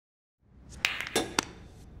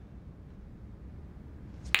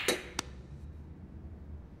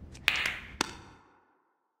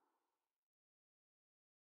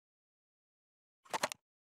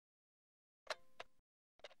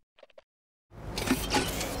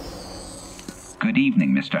Good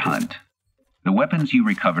evening, Mr. Hunt. The weapons you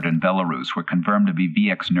recovered in Belarus were confirmed to be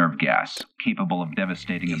VX nerve gas, capable of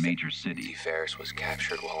devastating a major city. Ferris was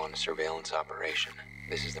captured while on a surveillance operation.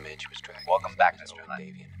 This is the man she was tracking. Welcome back, Mr. Hunt.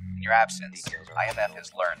 In your absence, IMF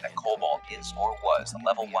has learned that Cobalt is or was a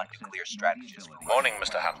level 1 nuclear strategist. Morning,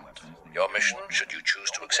 Mr. Hunt. Your mission, should you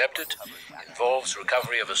choose to accept it, involves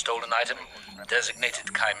recovery of a stolen item,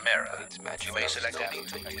 designated Chimera. You may select any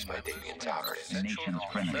used by Davian's operatives. The nation's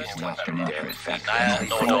friendly to Western interests.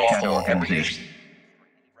 Nile Shadow organization.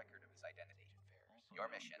 Record of his identity. Your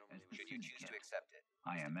mission, should you choose to accept it.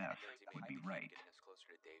 IMF would be right.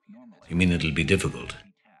 You mean it'll be difficult?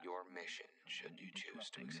 Your mission, should you choose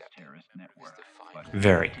to accept it, Terrorist network.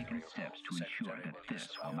 Very. Taken steps to ensure that this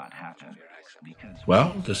will not happen. Because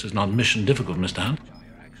Well, this is not mission difficult, Mr. Hunt.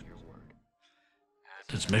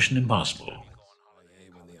 It's mission impossible.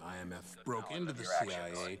 When the IMF broke into the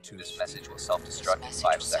CIA to... This message will self-destruct in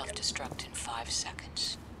 5 seconds. Self-destruct in 5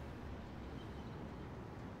 seconds.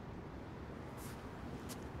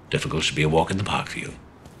 Difficult should be a walk in the park for you.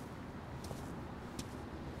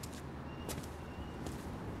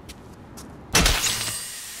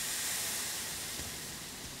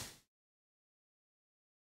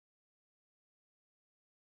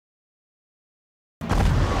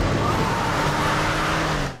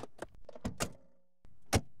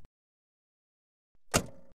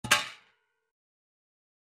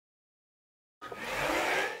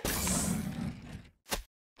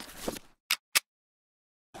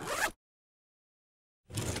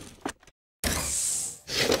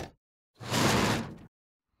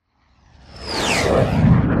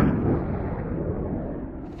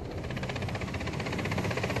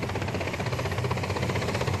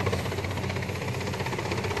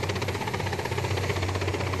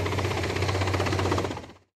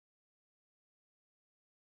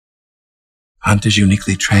 Hunt is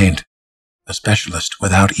uniquely trained, a specialist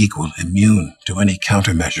without equal, immune to any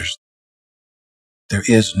countermeasures. There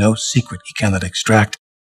is no secret he cannot extract,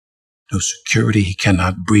 no security he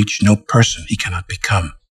cannot breach, no person he cannot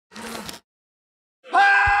become.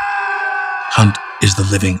 Hunt is the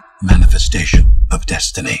living manifestation of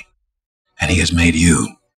destiny, and he has made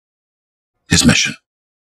you his mission.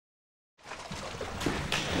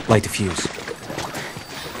 Light the fuse.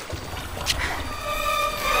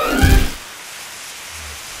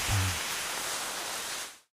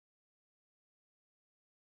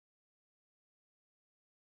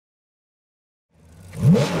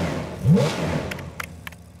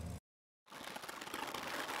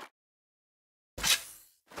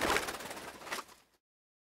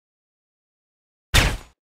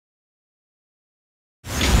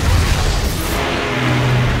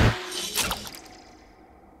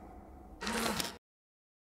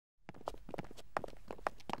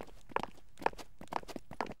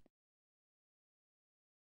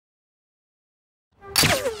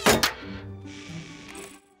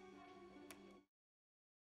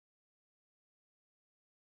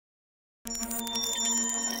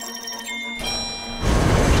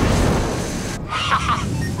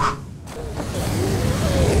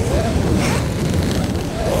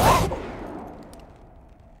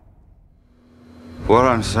 What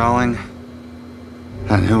I'm selling,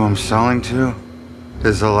 and who I'm selling to,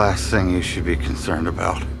 is the last thing you should be concerned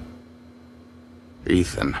about.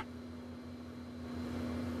 Ethan.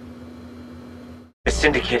 The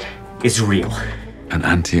Syndicate is real. An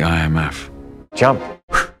anti-IMF. Jump.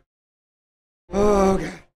 Oh,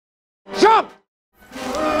 okay. Jump!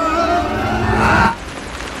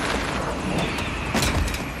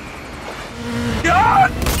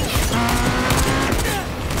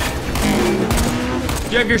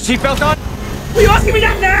 You have your seatbelt on? Are you asking me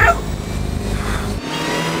that now?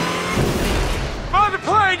 On the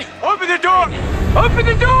plane! Open the door! Open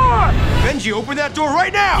the door! Benji, open that door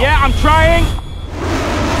right now! Yeah, I'm trying.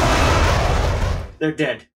 They're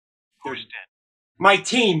dead. Who's dead? My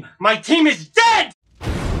team is dead!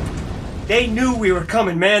 They knew we were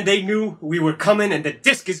coming, man. They knew we were coming, and the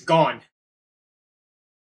disc is gone.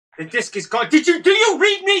 The disc is gone. Do you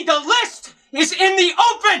read me? The list is in the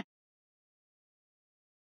open!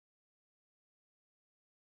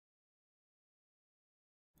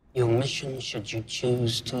 Your mission, should you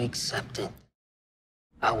choose to accept it.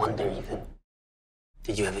 I wonder, Ethan,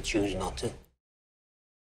 did you ever choose not to?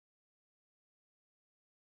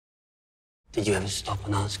 Did you ever stop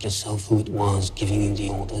and ask yourself who it was giving you the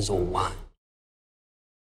orders or why?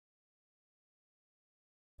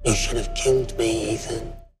 You should have killed me,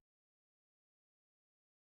 Ethan.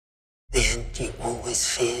 The end you always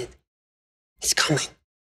feared is coming.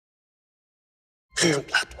 And the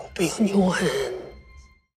blood will be on your hands.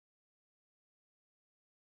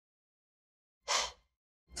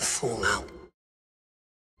 fallout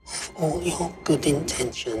of all your good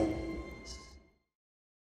intentions.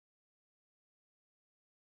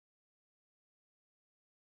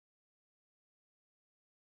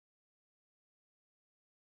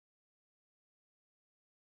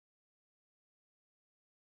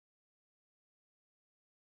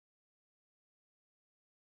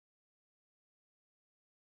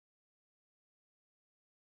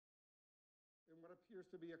 What appears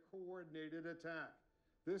to be a coordinated attack.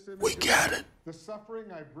 This We got it. The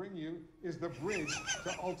suffering I bring you is the bridge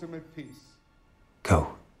to ultimate peace.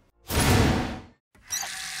 Go.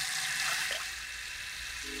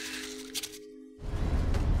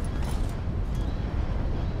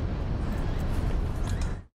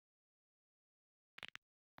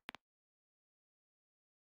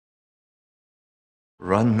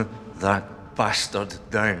 Run that bastard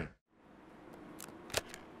down.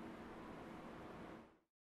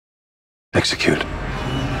 Execute.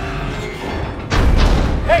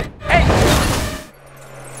 Hey!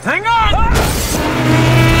 Hang on!